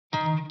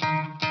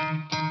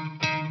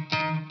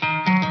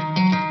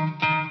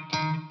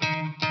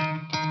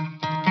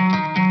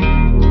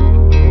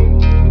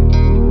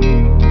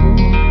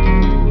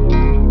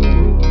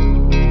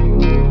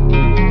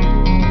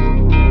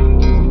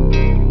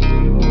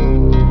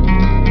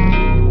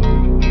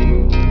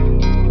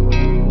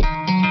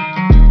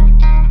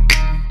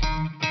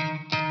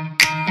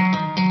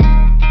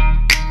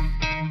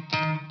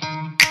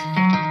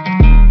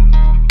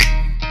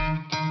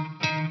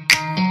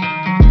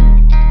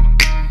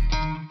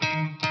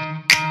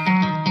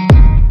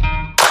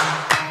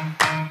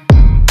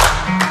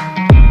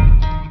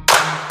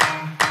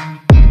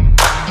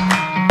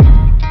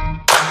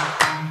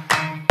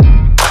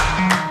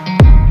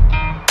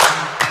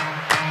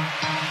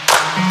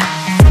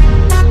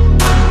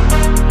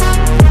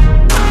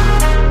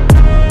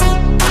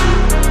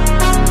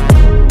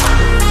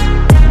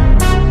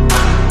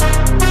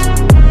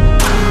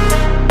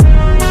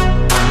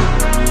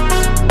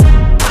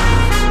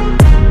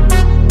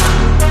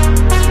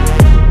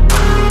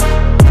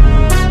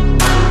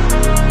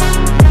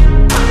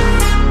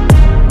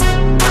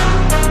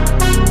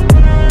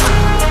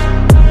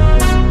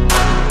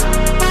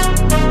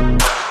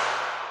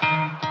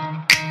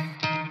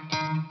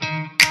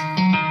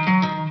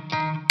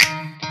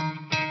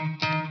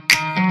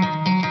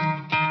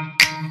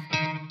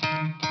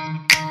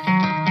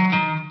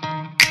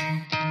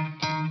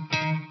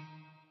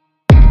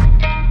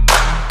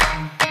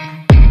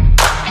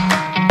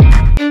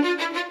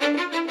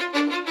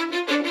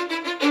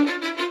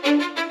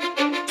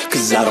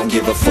Cause I don't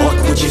give a fuck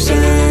what you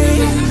say.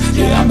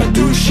 Yeah, I'ma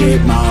do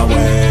shit my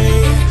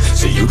way.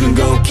 So you can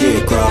go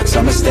kick rocks,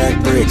 I'ma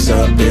stack bricks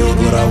up, build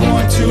what I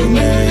want to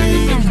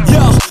make.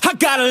 Yo, I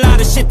got a lot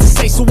of shit to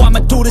say, so I'ma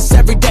do this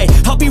every day.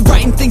 I'll be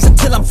writing things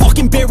until I'm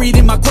fucking buried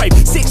in my grave.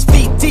 6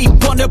 feet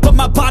deep under, but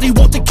my body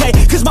won't decay.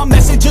 Cause my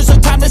messages are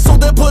timeless, so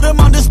they'll put them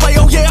on display.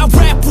 Oh yeah, I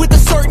rap with a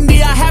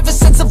certainty, I have a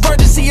sense of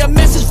urgency. A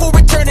message for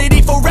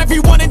eternity, for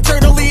everyone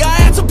internally. I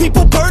had some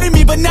people burning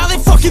me, but now they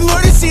fucking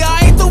learn to see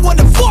I ain't the one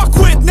to fuck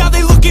with, now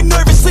they looking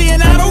nervously.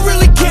 And I don't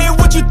really care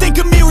what you think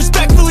of me,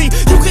 respectfully.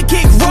 You can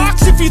kick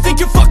rocks if you think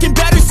you're fucking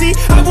better, see.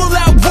 I will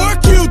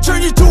outwork you,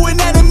 turn you to an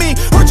enemy.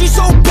 Hurt you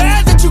so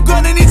bad that you're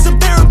gonna need some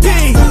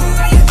therapy.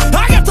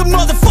 I got the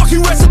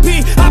motherfucking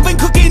recipe, I've been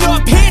cooking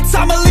up hits,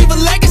 I'ma leave a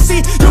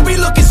legacy. You'll be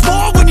looking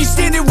small when you're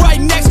standing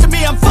right next to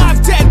me. I'm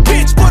 5'10",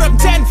 bitch, but I'm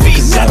 10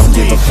 feet. Cause I don't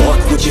give a fuck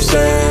what you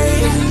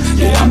say.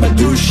 Yeah, I'ma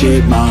do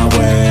shit my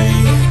way.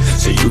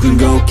 So you can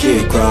go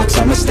kick rocks,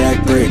 I'ma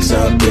stack bricks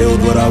up,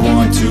 build what I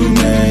want to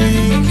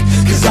make.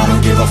 Cause I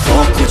don't give a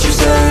fuck what you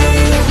say.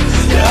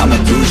 Yeah, I'ma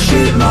do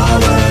shit my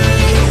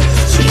way.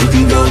 So you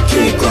can go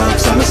kick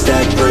rocks, I'ma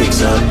stack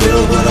bricks up,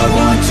 build what I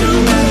want to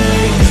make.